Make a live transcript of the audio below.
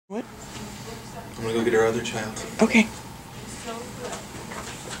I'm gonna go get our other child. Okay.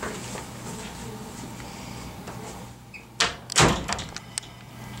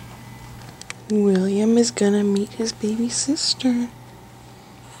 William is gonna meet his baby sister.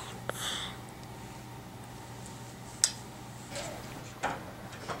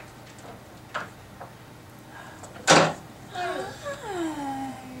 Hi.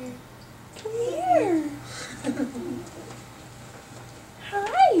 Come here.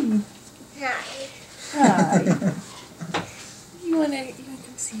 Hi. Hi. You wanna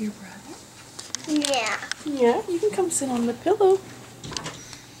come see your brother? Yeah. Yeah, you can come sit on the pillow.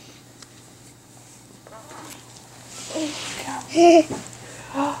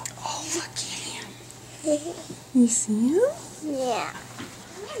 Oh, look at him. You see him? Yeah.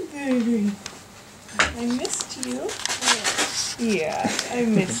 Hi, baby. I missed you. Yeah, I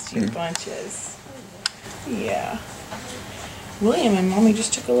missed you bunches. Yeah. William and Mommy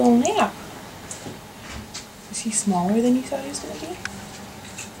just took a little nap. Is he smaller than you thought he was going to be?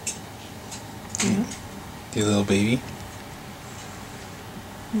 Yeah. You little baby.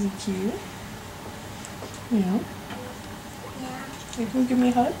 Is he cute? Yeah. Yeah. You can give me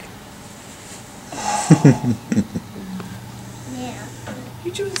a hug? Yeah.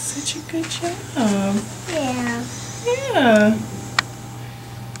 You're doing such a good job. Yeah. Yeah.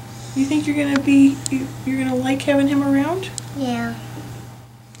 You think you're gonna like having him around? Yeah.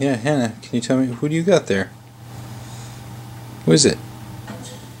 Yeah, Hannah, can you tell me, who do you got there? Who is it?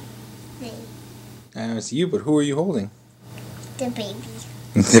 Me. It's you, but who are you holding? The baby.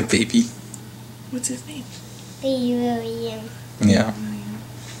 The baby. What's his name? Baby William. Yeah.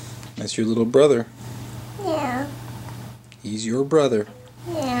 That's your little brother. Yeah. He's your brother.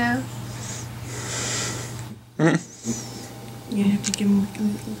 Yeah. You're gonna have to give him a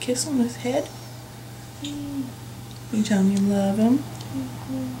little kiss on his head? You tell him you love him?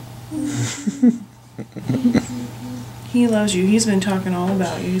 He loves you. He's been talking all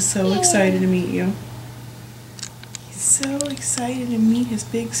about you. He's so excited to meet you. He's so excited to meet his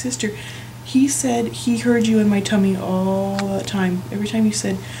big sister. He said he heard you in my tummy all the time. Every time you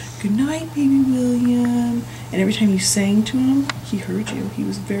said, "Good night, baby William," and every time you sang to him, he heard you. He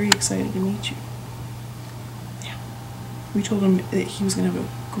was very excited to meet you. Yeah. We told him that he was going to have a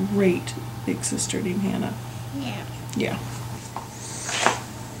great big sister named Hannah. Yeah. Yeah.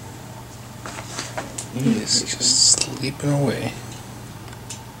 He is just sleeping away.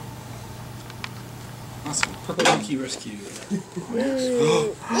 Awesome. Purple Monkey Rescue.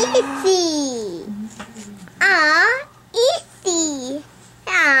 Easy. Easy. Easy.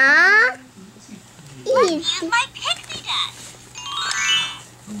 Use my pixie dust.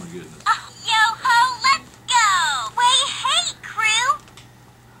 Oh my goodness. Yo ho, let's go. Way hey, crew.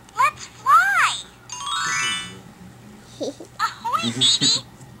 Let's fly. Ahoy, baby.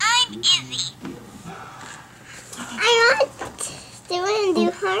 I'm Izzy. I want to do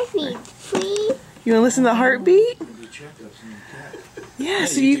heartbeat, please. You want to listen to the heartbeat? Yeah,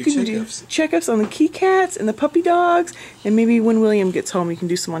 so you can do checkups. checkups on the key cats and the puppy dogs, and maybe when William gets home, you can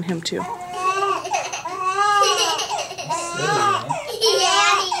do some on him too.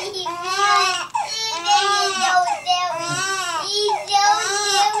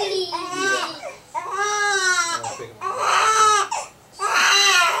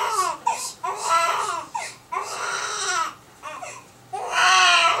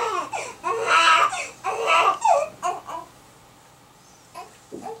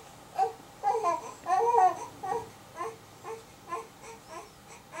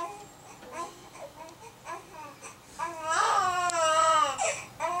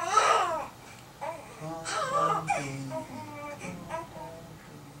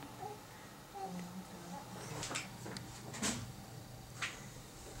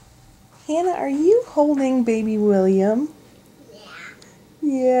 Hannah, are you holding baby William?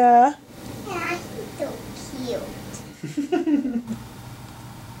 Yeah. Yeah, he's so cute.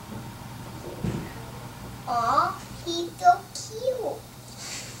 Aw, he's so cute.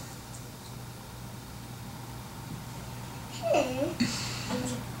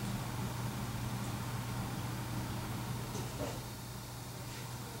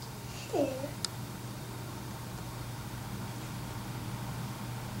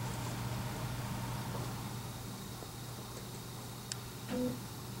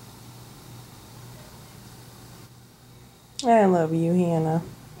 I love you, Hannah.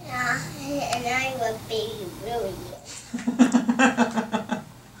 Yeah, and I love baby William.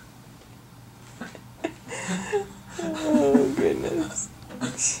 Oh, goodness.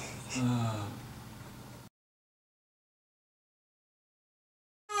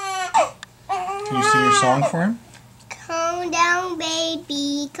 Can you sing your song for him? Calm down,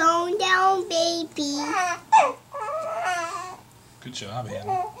 baby. Calm down, baby. Good job,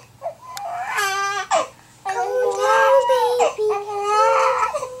 Hannah.